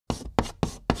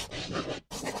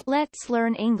Let's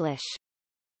learn English.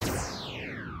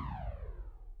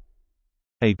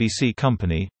 ABC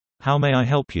Company, how may I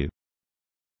help you?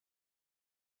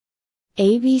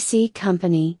 ABC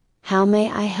Company, how may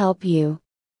I help you?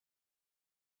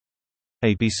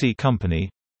 ABC Company,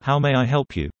 how may I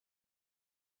help you?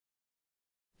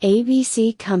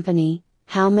 ABC Company,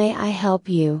 how may I help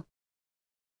you?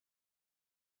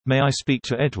 May I speak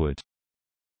to Edward?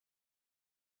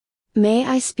 May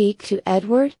I speak to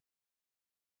Edward?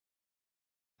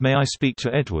 May I speak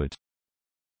to Edward?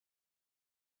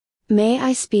 May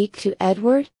I speak to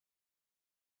Edward?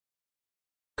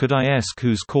 Could I ask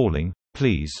who's calling,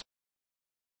 please?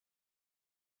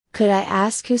 Could I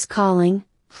ask who's calling,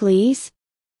 please?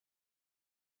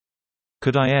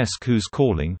 Could I ask who's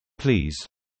calling, please?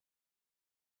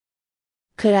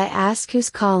 Could I ask who's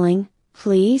calling,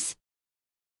 please?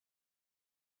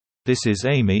 This is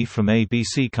Amy from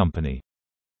ABC Company.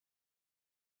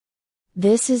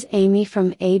 This is Amy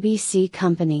from ABC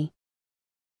Company.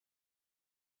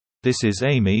 This is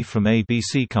Amy from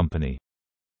ABC Company.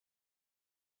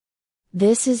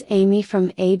 This is Amy from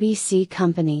ABC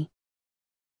Company.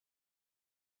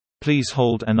 Please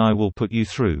hold and I will put you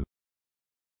through.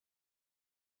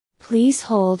 Please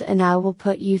hold and I will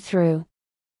put you through.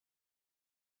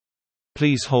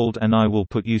 Please hold and I will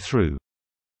put you through.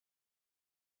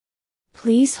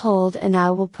 Please hold and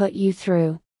I will put you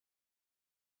through.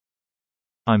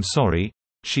 I'm sorry,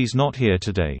 she's not here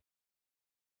today.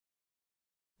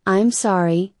 I'm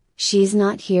sorry, she's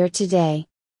not here today.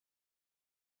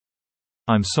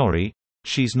 I'm sorry,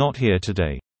 she's not here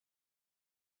today.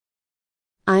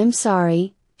 I'm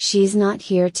sorry, she's not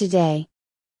here today.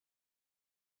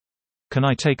 Can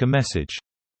I take a message?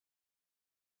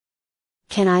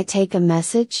 Can I take a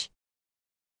message?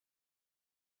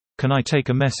 Can I take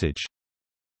a message?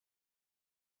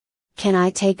 Can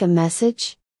I take a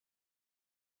message?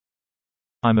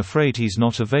 I'm afraid he's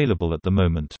not available at the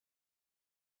moment.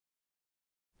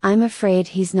 I'm afraid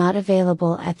he's not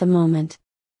available at the moment.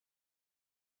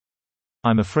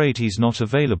 I'm afraid he's not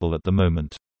available at the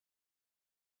moment.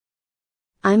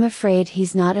 I'm afraid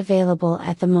he's not available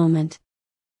at the moment.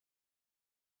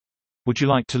 Would you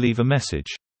like to leave a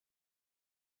message?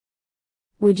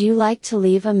 Would you like to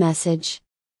leave a message?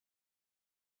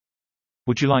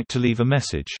 Would you like to leave a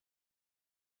message?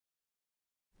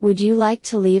 Would you like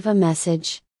to leave a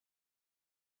message?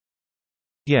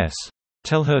 Yes.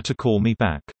 Tell her to call me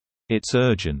back. It's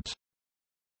urgent.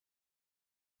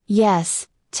 Yes,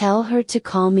 tell her to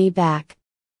call me back.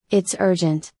 It's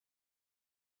urgent.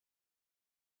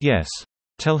 Yes.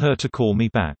 Tell her to call me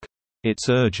back. It's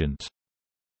urgent.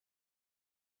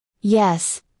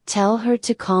 Yes, tell her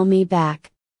to call me back.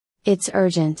 It's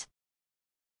urgent.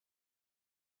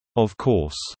 Of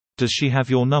course. Does she have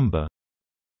your number?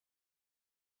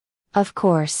 Of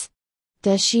course.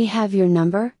 Does she have your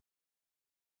number?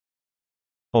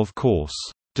 Of course.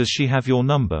 Does she have your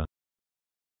number?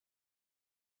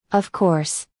 Of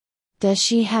course. Does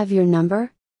she have your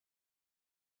number?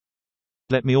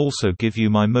 Let me also give you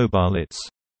my mobile. It's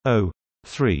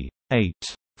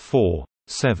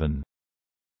 03847.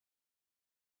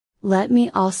 Let me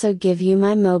also give you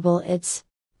my mobile. It's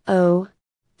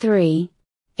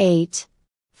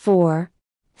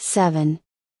 03847.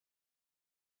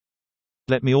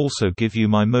 Let me also give you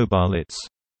my mobile. It's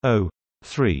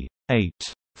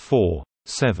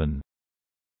 03847.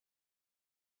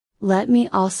 Let me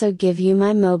also give you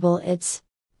my mobile. It's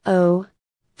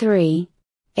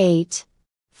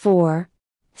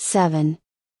 03847.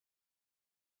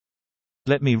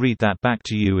 Let me read that back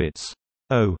to you. It's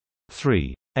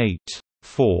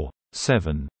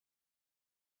 03847.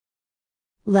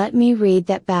 Let me read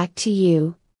that back to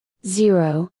you.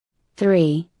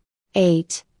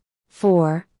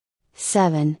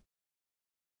 03847.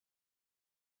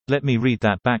 Let me read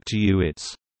that back to you.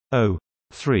 It's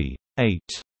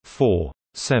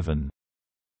 03847.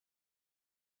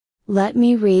 Let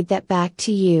me read that back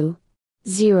to you.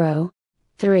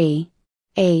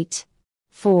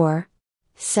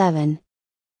 03847.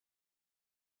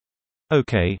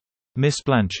 Okay, Miss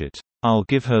Blanchett. I'll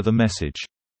give her the message.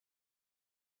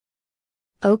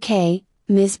 Okay,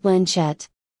 Miss Blanchett.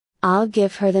 I'll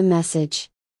give her the message.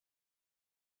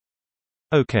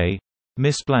 Okay,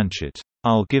 Miss Blanchett.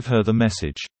 I'll give her the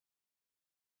message.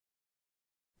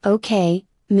 Okay,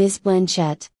 Miss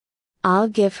Blanchett. I'll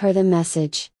give her the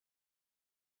message.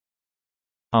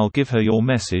 I'll give her your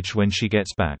message when she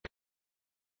gets back.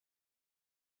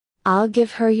 I'll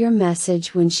give her your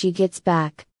message when she gets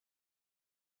back.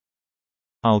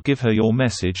 I'll give her your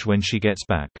message when she gets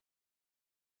back.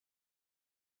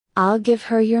 I'll give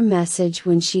her your message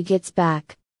when she gets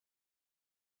back.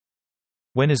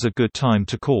 When is a good time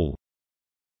to call?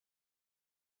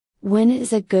 When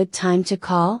is a good time to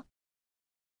call?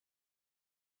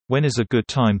 When is a good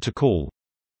time to call?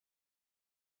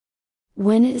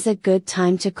 When is a good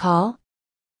time to call?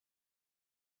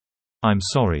 I'm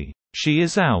sorry. She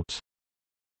is out.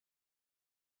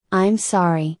 I'm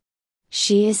sorry.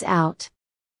 She is out.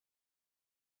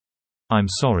 I'm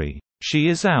sorry. She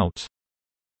is out.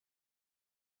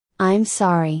 I'm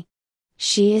sorry.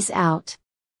 She is out.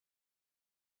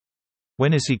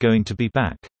 When is he going to be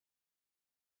back?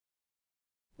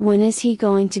 When is he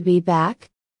going to be back?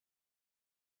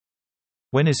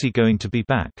 When is he going to be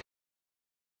back?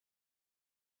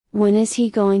 When is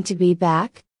he going to be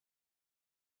back?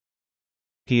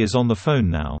 He is on the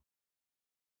phone now.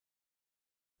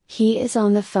 He is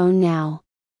on the phone now.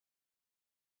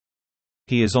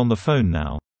 He is on the phone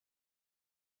now.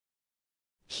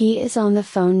 He is on the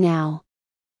phone now.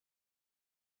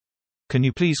 Can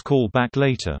you please call back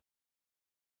later?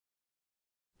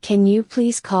 Can you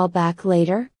please call back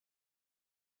later?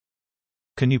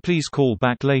 Can you please call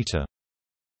back later?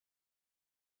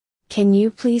 Can you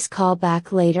please call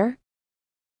back later?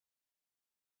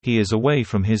 He is away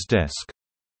from his desk.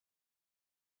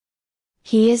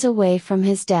 He is away from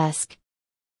his desk.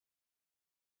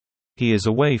 He is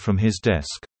away from his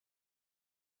desk.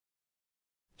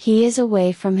 He is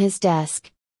away from his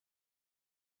desk.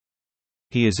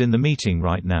 He is in the meeting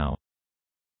right now.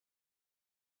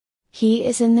 He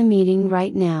is in the meeting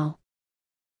right now.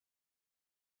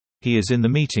 He is in the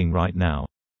meeting right now.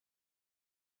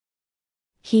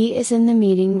 He is in the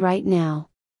meeting right now.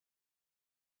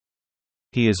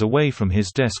 He is away from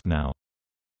his desk now.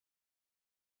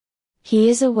 He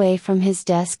is away from his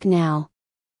desk now.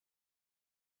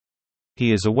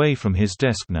 He is away from his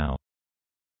desk now.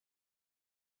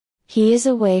 He is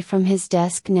away from his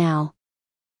desk now.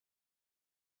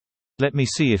 Let me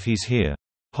see if he's here.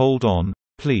 Hold on,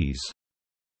 please.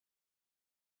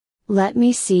 Let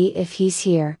me see if he's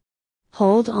here.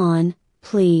 Hold on,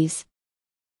 please.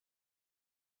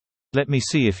 Let me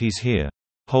see if he's here.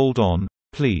 Hold on,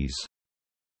 please.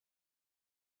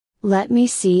 Let me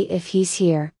see if he's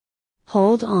here.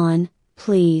 Hold on,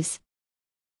 please.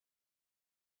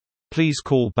 Please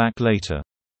call back later.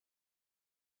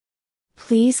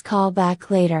 Please call back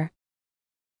later.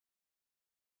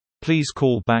 Please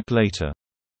call back later.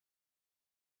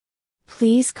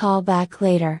 Please call back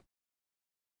later.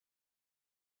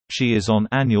 She is on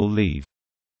annual leave.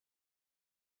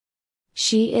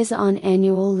 She is on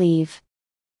annual leave.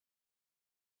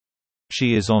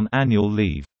 She is on annual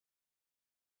leave.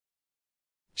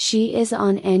 She is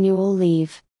on annual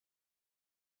leave.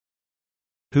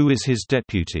 Who is his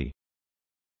deputy?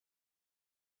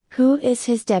 Who is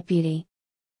his deputy?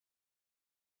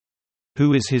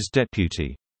 Who is his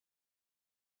deputy?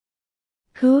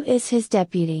 Who is his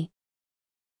deputy?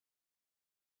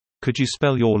 Could you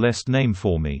spell your last name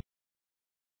for me?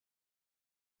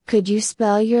 Could you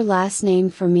spell your last name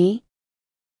for me?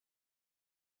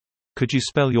 Could you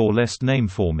spell your last name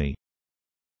for me?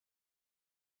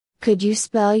 Could you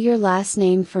spell your last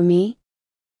name for me?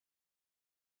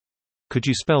 Could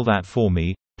you spell that for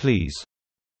me, please?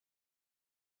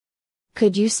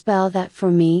 Could you spell that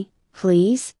for me,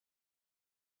 please?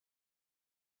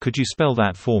 Could you spell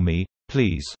that for me,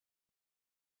 please?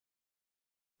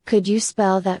 Could you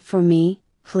spell that for me,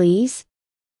 please?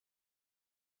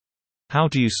 How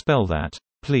do you spell that,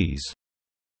 please?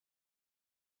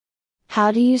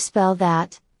 How do you spell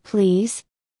that, please?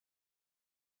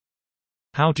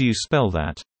 How do you spell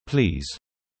that, please?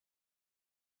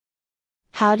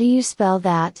 How do you spell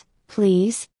that,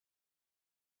 please?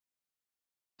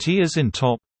 T as in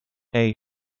top, A,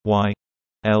 Y,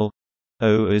 L,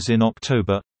 O as in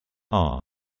October, R.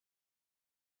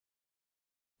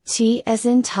 T as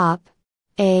in top,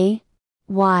 A,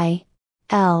 Y,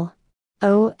 L,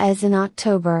 O as in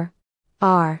October,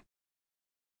 R.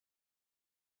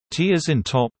 T as in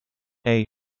top, A,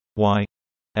 Y,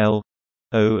 L,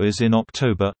 O as in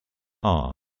October,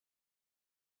 R.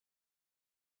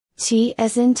 T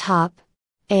as in top,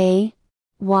 A,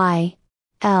 Y,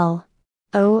 L,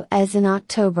 O as in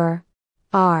October,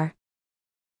 R.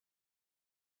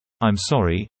 I'm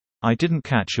sorry, I didn't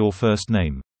catch your first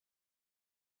name.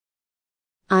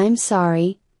 I'm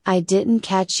sorry, I didn't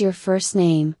catch your first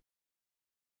name.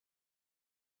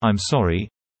 I'm sorry,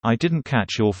 I didn't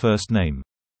catch your first name.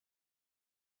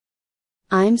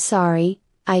 I'm sorry,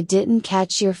 I didn't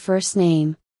catch your first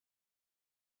name.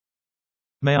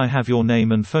 May I have your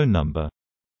name and phone number?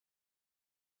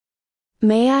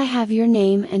 May I have your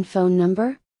name and phone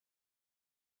number?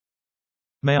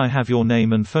 May I have your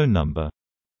name and phone number?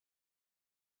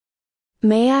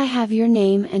 May I have your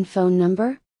name and phone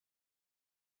number?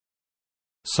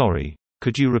 Sorry,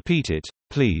 could you repeat it,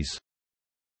 please?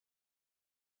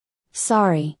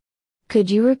 Sorry. Could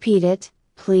you repeat it,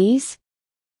 please?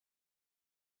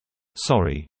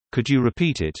 Sorry, could you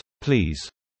repeat it, please?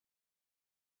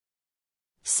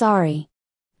 Sorry.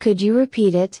 Could you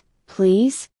repeat it,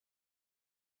 please?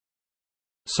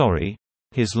 Sorry,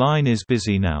 his line is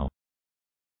busy now.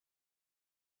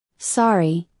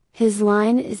 Sorry, his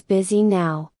line is busy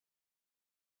now.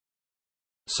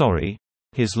 Sorry,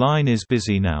 his line is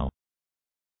busy now.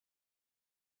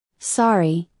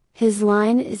 Sorry, his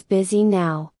line is busy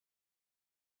now.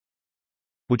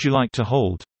 Would you like to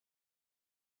hold?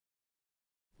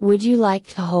 Would you like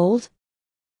to hold?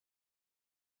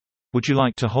 Would you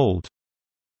like to hold?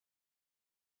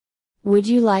 Would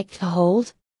you like to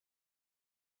hold?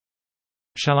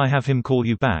 Shall I have him call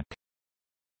you back?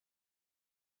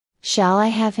 Shall I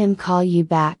have him call you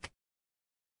back?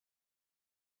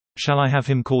 Shall I have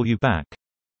him call you back?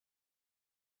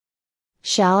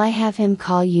 Shall I have him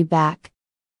call you back?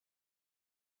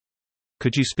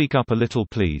 Could you speak up a little,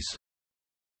 please?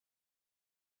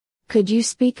 Could you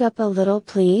speak up a little,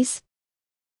 please?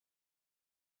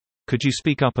 Could you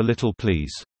speak up a little,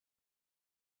 please?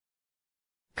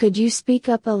 Could you speak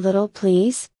up a little,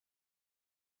 please?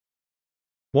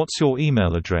 What's your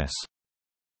email address?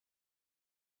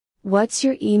 What's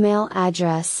your email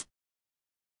address?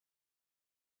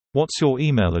 What's your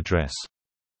email address?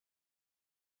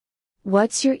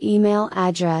 What's your email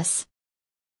address?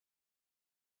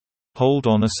 Hold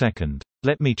on a second.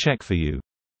 Let me check for you.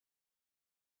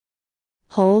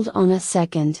 Hold on a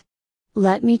second.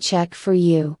 Let me check for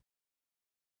you.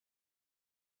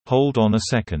 Hold on a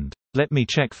second. Let me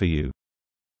check for you.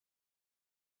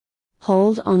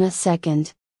 Hold on a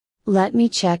second. Let me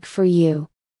check for you.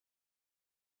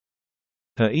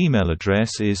 Her email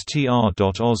address is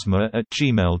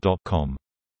tr.osma@gmail.com.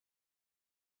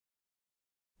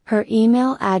 Her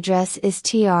email address is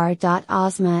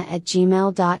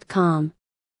tr.osma@gmail.com.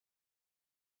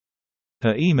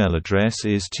 Her email address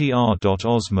is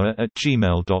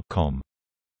tr.osma@gmail.com.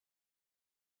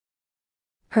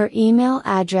 Her email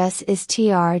address is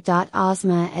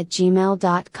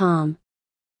tr.osma@gmail.com.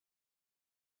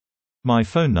 My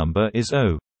phone number is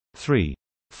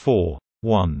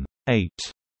 03418.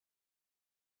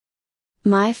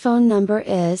 My phone number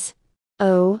is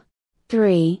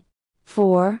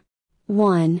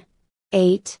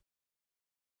 03418.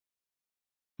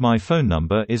 My phone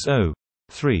number is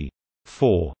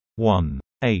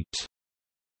 03418.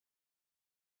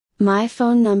 My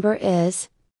phone number is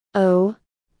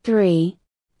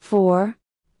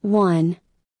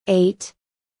 03418.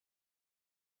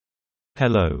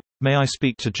 Hello, may I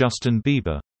speak to Justin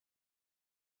Bieber?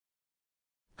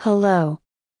 Hello.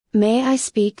 May I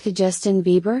speak to Justin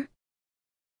Bieber?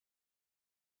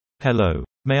 Hello,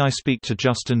 may I speak to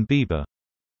Justin Bieber?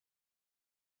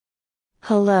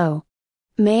 Hello.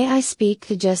 May I speak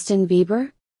to Justin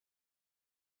Bieber?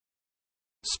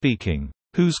 Speaking.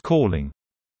 Who's calling?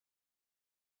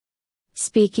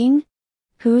 Speaking.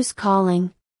 Who's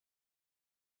calling?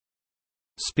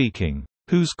 Speaking.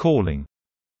 Who's calling?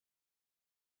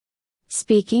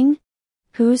 Speaking.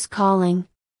 Who's calling?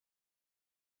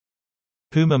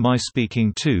 Whom am I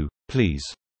speaking to, please?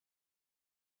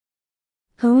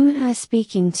 Whom am I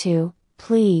speaking to,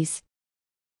 please?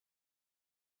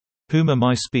 Whom am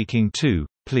I speaking to,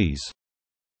 please?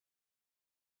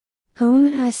 Whom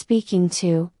am I speaking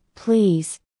to,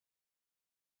 please?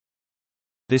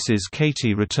 This is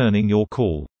Katie returning your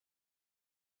call.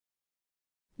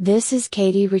 This is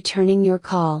Katie returning your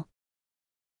call.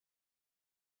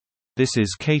 This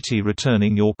is Katie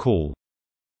returning your call.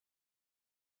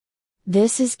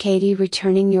 This is Katie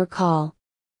returning your call.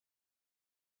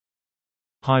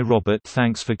 Hi Robert,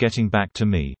 thanks for getting back to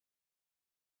me.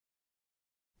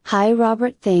 Hi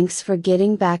Robert, thanks for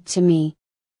getting back to me.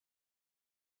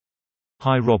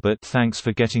 Hi Robert, thanks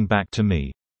for getting back to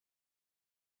me.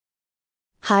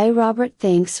 Hi Robert,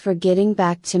 thanks for getting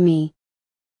back to me.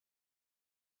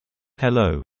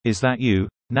 Hello, is that you,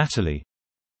 Natalie?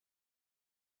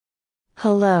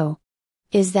 Hello.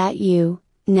 Is that you,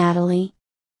 Natalie?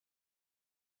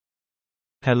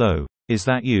 Hello, is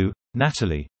that you,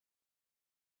 Natalie?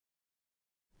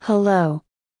 Hello.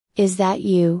 Is that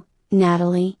you,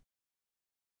 Natalie?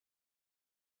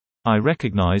 I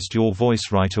recognized your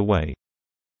voice right away.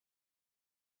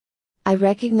 I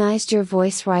recognized your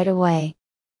voice right away.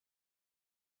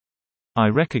 I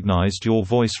recognized your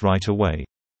voice right away.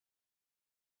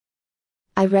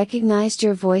 I recognized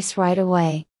your voice right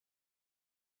away.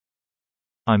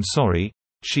 I'm sorry,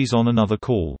 she's on another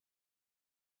call.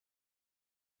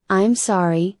 I'm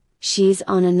sorry, she's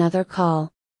on another call.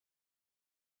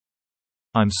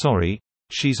 I'm sorry,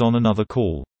 she's on another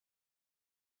call.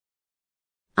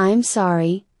 I'm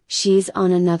sorry, she's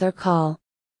on another call.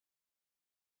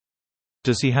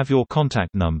 Does he have your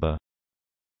contact number?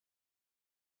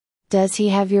 Does he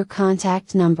have your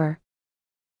contact number?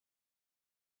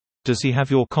 Does he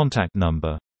have your contact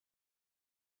number?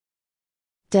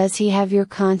 Does he have your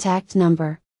contact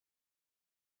number?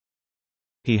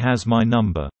 He has my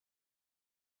number.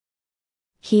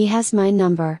 He has my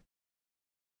number.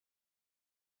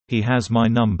 He has my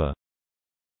number.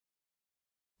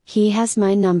 He has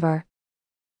my number.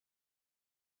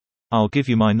 I'll give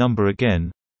you my number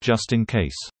again, just in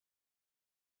case.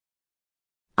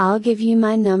 I'll give you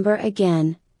my number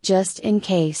again, just in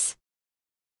case.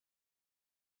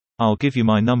 I'll give you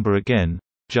my number again,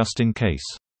 just in case.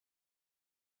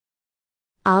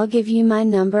 I'll give you my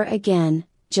number again,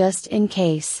 just in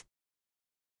case.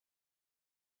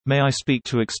 May I speak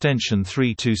to extension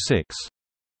 326?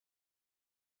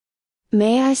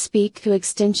 May I speak to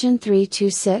extension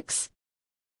 326?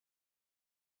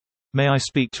 May I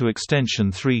speak to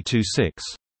extension 326?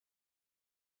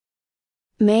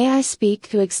 May I speak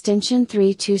to extension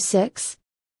 326?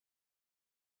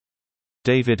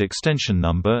 David extension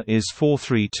number is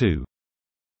 432.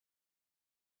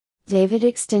 David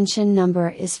extension number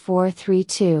is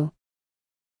 432.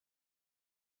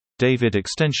 David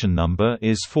extension number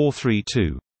is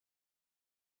 432.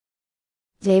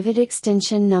 David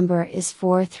extension number is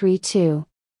 432.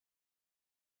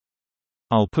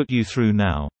 I'll put you through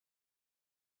now.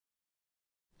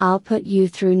 I'll put you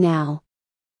through now.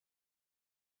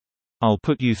 I'll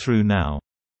put you through now.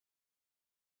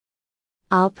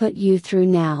 I'll put you through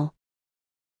now.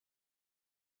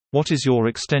 What is your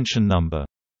extension number?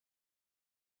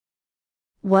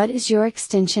 What is your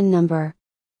extension number?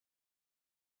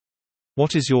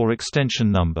 What is your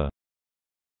extension number?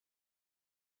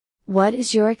 What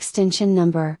is your extension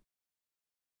number?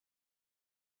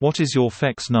 What is your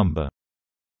fax number?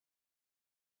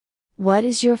 What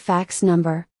is your fax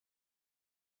number?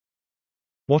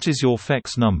 What is your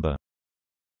fax number?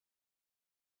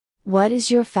 What is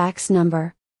your fax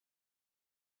number?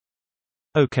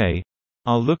 Okay.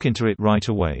 I'll look into it right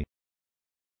away.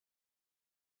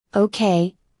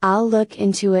 Okay, I'll look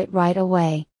into it right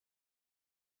away.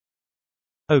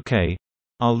 Okay.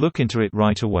 I'll look into it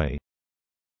right away.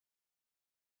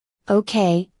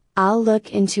 Okay, I'll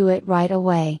look into it right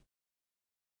away.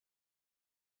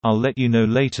 I'll let you know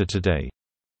later today.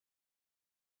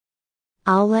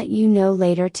 I'll let you know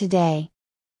later today.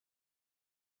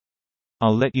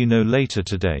 I'll let you know later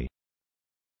today.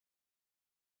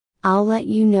 I'll let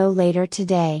you know later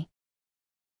today.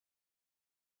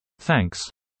 Thanks,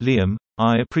 Liam,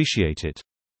 I appreciate it.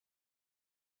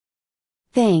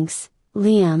 Thanks,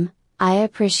 Liam, I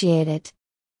appreciate it.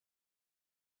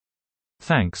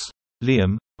 Thanks,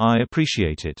 Liam, I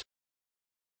appreciate it.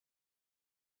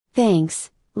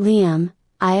 Thanks, Liam,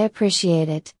 I appreciate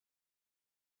it.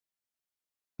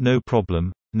 No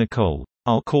problem, Nicole.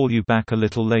 I'll call you back a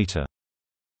little later.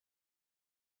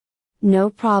 No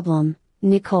problem,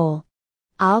 Nicole.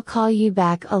 I'll call you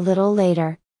back a little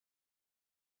later.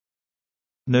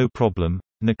 No problem,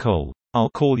 Nicole. I'll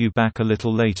call you back a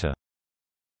little later.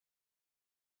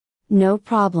 No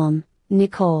problem,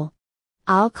 Nicole.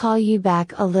 I'll call you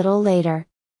back a little later.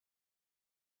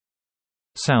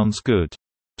 Sounds good.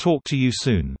 Talk to you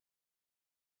soon.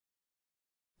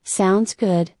 Sounds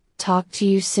good, talk to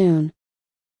you soon.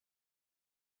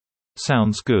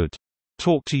 Sounds good.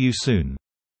 Talk to you soon.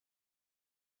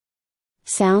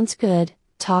 Sounds good,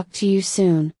 talk to you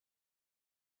soon.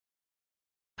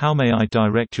 How may I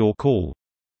direct your call?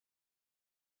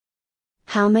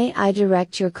 How may I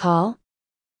direct your call?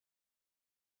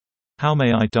 How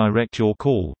may I direct your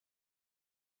call?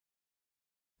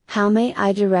 How may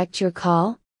I direct your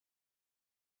call?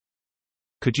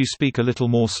 Could you speak a little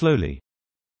more slowly?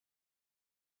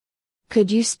 Could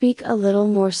you speak a little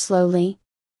more slowly?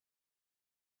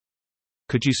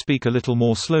 Could you speak a little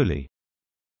more slowly?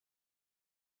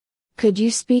 Could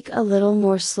you speak a little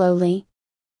more slowly?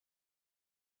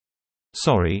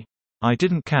 Sorry, I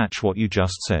didn't catch what you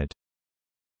just said.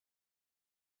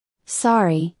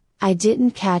 Sorry, I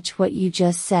didn't catch what you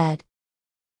just said.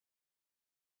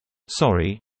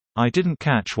 Sorry, I didn't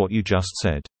catch what you just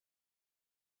said.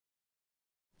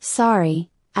 Sorry,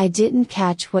 I didn't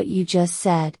catch what you just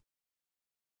said.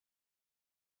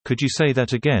 Could you say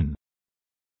that again?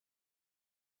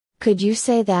 Could you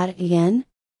say that again?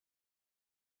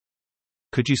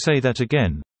 Could you say that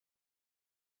again?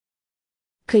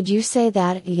 Could you say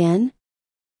that again?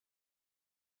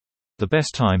 The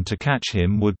best time to catch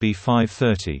him would be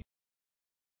 5:30.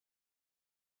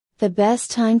 The best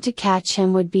time to catch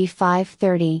him would be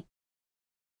 5:30.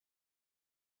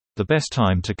 The best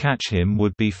time to catch him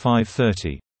would be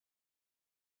 5:30.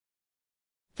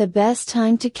 The best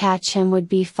time to catch him would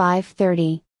be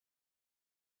 5:30.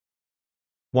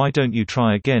 Why don't you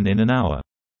try again in an hour?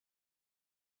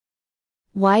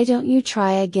 Why don't you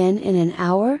try again in an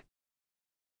hour?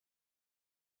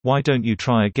 Why don't you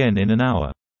try again in an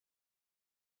hour?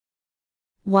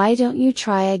 Why don't you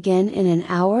try again in an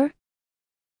hour?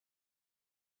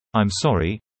 I'm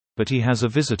sorry, but he has a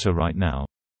visitor right now.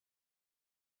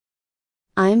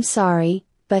 I'm sorry,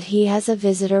 but he has a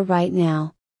visitor right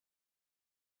now.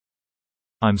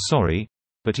 I'm sorry,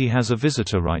 but he has a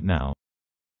visitor right now.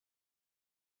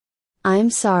 I'm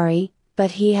sorry,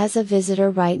 but he has a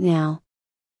visitor right now.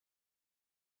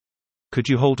 Could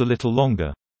you hold a little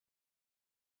longer?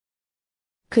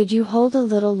 Could you hold a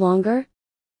little longer?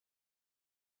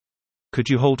 Could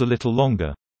you hold a little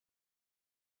longer?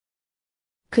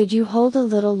 Could you hold a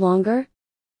little longer?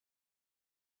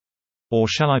 Or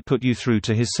shall I put you through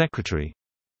to his secretary?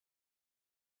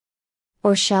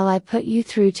 Or shall I put you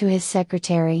through to his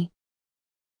secretary?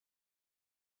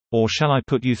 Or shall I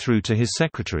put you through to his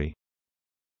secretary?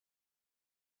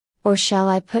 Or shall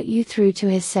I put you through to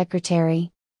his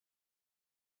secretary?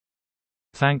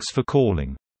 Thanks for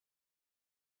calling.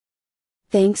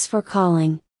 Thanks for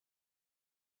calling.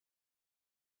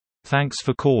 Thanks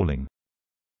for calling.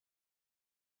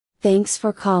 Thanks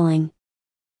for calling.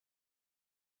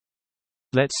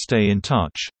 Let's stay in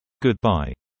touch.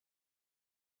 Goodbye.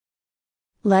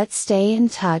 Let's stay in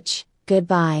touch.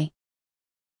 Goodbye.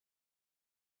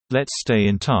 Let's stay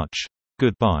in touch.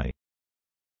 Goodbye.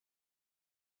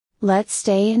 Let's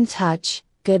stay in touch.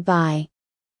 Goodbye.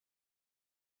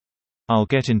 I'll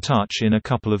get in touch in a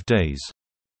couple of days.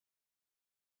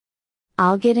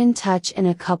 I'll get in touch in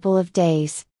a couple of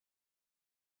days.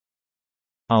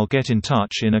 I'll get in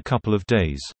touch in a couple of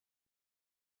days.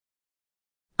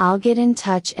 I'll get in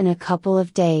touch in a couple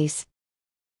of days.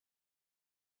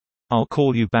 I'll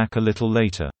call you back a little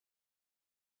later.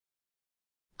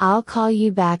 I'll call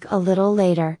you back a little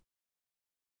later.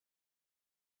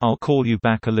 I'll call you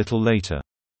back a little later.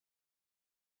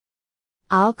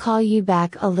 I'll call you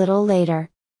back a little later.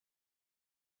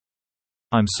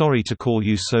 I'm sorry to call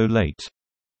you so late.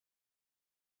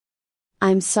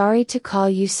 I'm sorry to call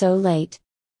you so late.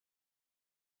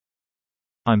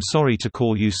 I'm sorry to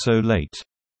call you so late.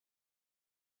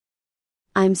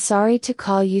 I'm sorry to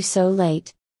call you so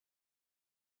late.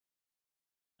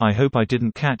 I hope I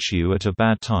didn't catch you at a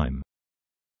bad time.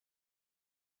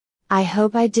 I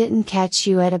hope I didn't catch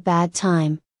you at a bad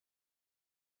time.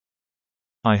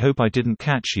 I hope I didn't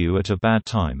catch you at a bad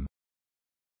time.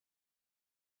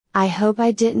 I hope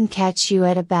I didn't catch you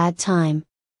at a bad time.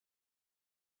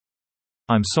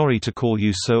 I'm sorry to call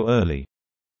you so early.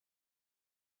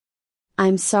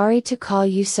 I'm sorry to call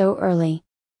you so early.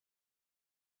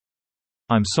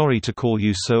 I'm sorry to call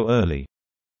you so early.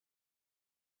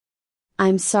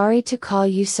 I'm sorry to call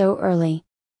you so early.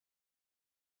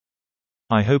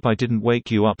 I hope I didn't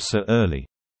wake you up so early.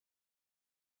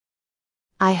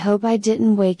 I hope I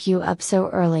didn't wake you up so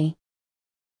early.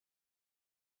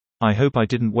 I hope I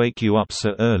didn't wake you up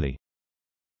so early.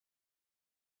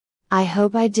 I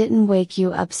hope I didn't wake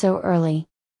you up so early.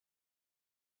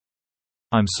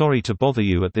 I'm sorry to bother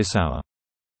you at this hour.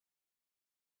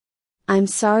 I'm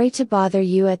sorry to bother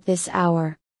you at this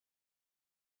hour.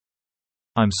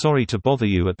 I'm sorry to bother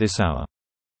you at this hour.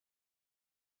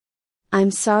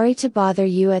 I'm sorry to bother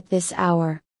you at this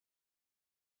hour.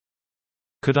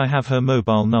 Could I have her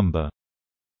mobile number?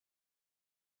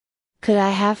 Could I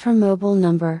have her mobile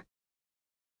number?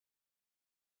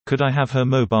 Could I have her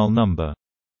mobile number?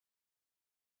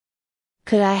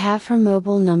 Could I have her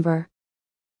mobile number?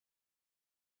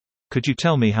 Could you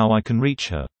tell me how I can reach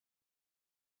her?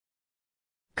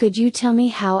 Could you tell me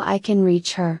how I can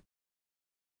reach her?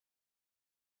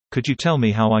 Could you tell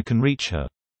me how I can reach her?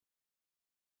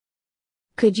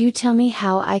 Could you tell me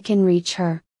how I can reach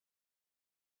her?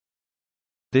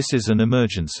 This is an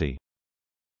emergency.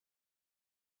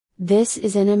 This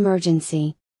is an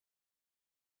emergency.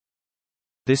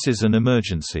 This is an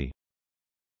emergency.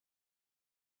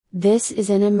 This is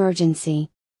an emergency.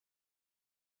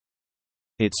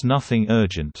 It's nothing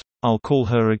urgent. I'll call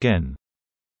her again.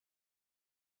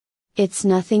 It's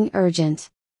nothing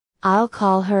urgent. I'll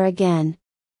call her again.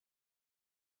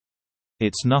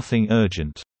 It's nothing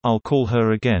urgent. I'll call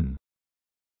her again.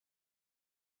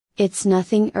 It's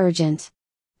nothing urgent.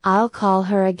 I'll call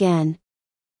her again.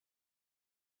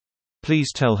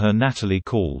 Please tell her Natalie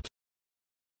called.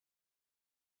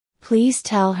 Please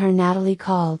tell her Natalie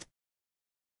called.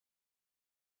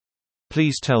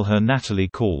 Please tell her Natalie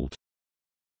called.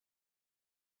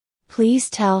 Please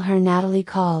tell her Natalie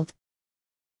called.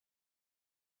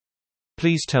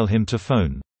 Please tell him to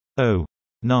phone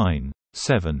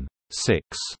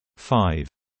 0975.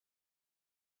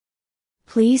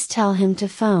 Please tell him to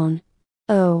phone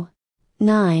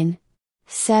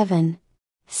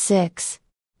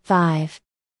 0975.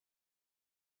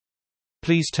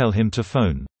 Please tell him to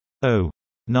phone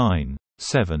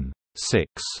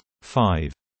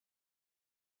 0975.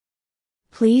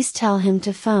 Please tell him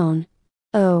to phone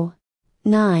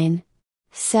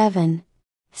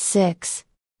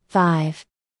 0975.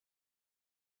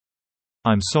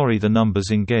 I'm sorry the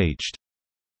number's engaged.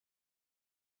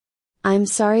 I'm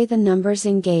sorry the number's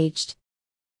engaged.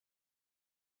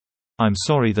 I'm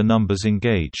sorry the number's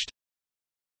engaged.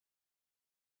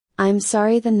 I'm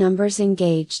sorry the number's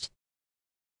engaged.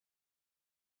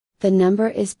 The number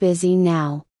is busy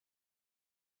now.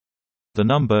 The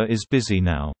number is busy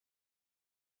now.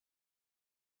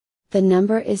 The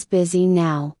number is busy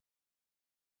now.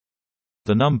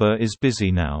 The number is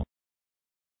busy now.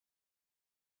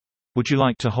 Would you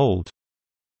like to hold?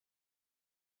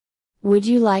 Would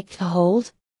you like to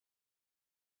hold?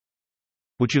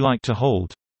 Would you like to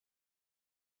hold?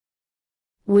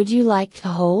 Would you like to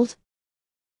hold?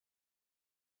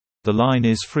 The line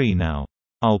is free now.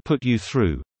 I'll put you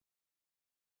through.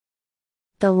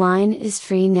 The line is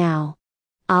free now.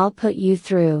 I'll put you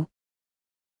through.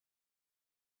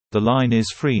 The line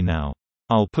is free now.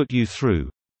 I'll put you through.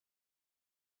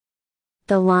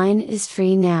 The line is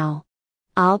free now.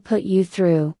 I'll put you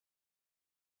through.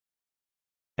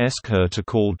 Ask her to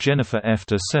call Jennifer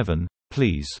after 7,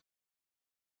 please.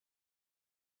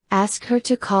 Ask her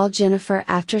to call Jennifer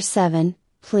after 7,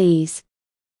 please.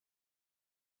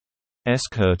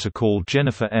 Ask her to call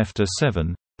Jennifer after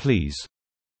 7, please.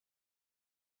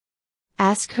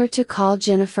 Ask her to call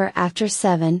Jennifer after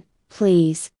 7,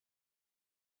 please.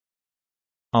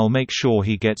 I'll make sure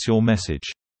he gets your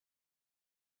message.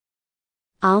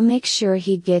 I'll make sure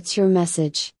he gets your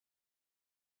message.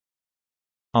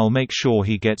 I'll make sure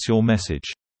he gets your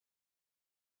message.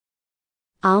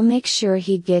 I'll make sure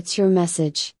he gets your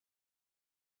message.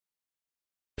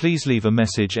 Please leave a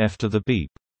message after the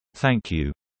beep. Thank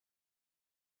you.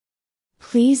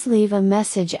 Please leave a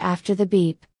message after the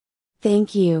beep.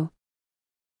 Thank you.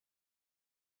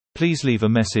 Please leave a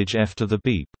message after the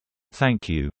beep. Thank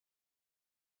you.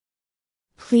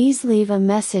 Please leave a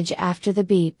message after the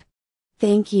beep.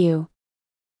 Thank you.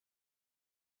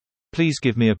 Please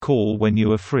give me a call when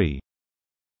you are free.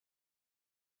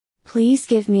 Please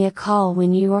give me a call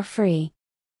when you are free.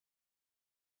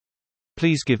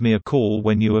 Please give me a call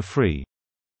when you are free.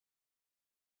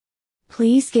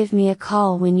 Please give me a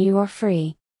call when you are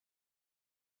free.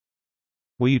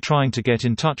 Were you trying to get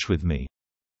in touch with me?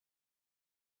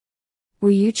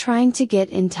 Were you trying to get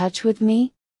in touch with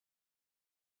me?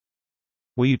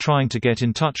 Were you trying to get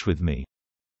in touch with me?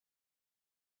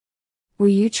 Were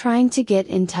you trying to get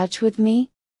in touch with me?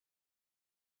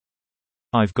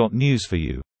 I've got news for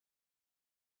you.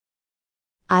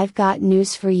 I've got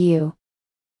news for you.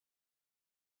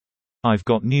 I've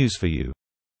got news for you.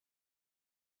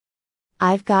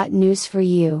 I've got news for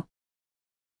you.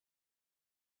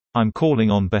 I'm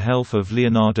calling on behalf of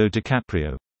Leonardo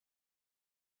DiCaprio.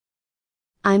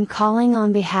 I'm calling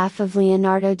on behalf of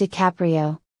Leonardo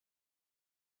DiCaprio.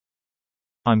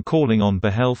 I'm calling on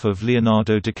behalf of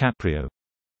Leonardo DiCaprio.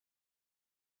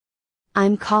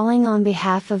 I'm calling on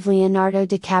behalf of Leonardo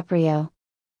DiCaprio.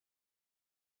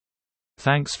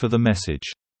 Thanks for the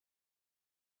message.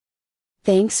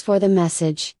 Thanks for the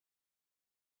message.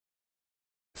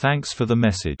 Thanks for the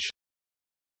message.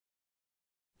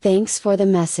 Thanks for the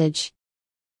message.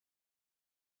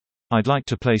 I'd like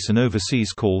to place an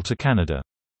overseas call to Canada.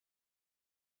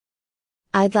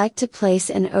 I'd like to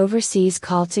place an overseas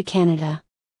call to Canada.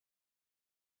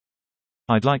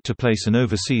 I'd like to place an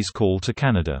overseas call to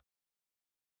Canada.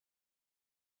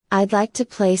 I'd like to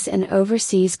place an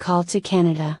overseas call to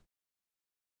Canada.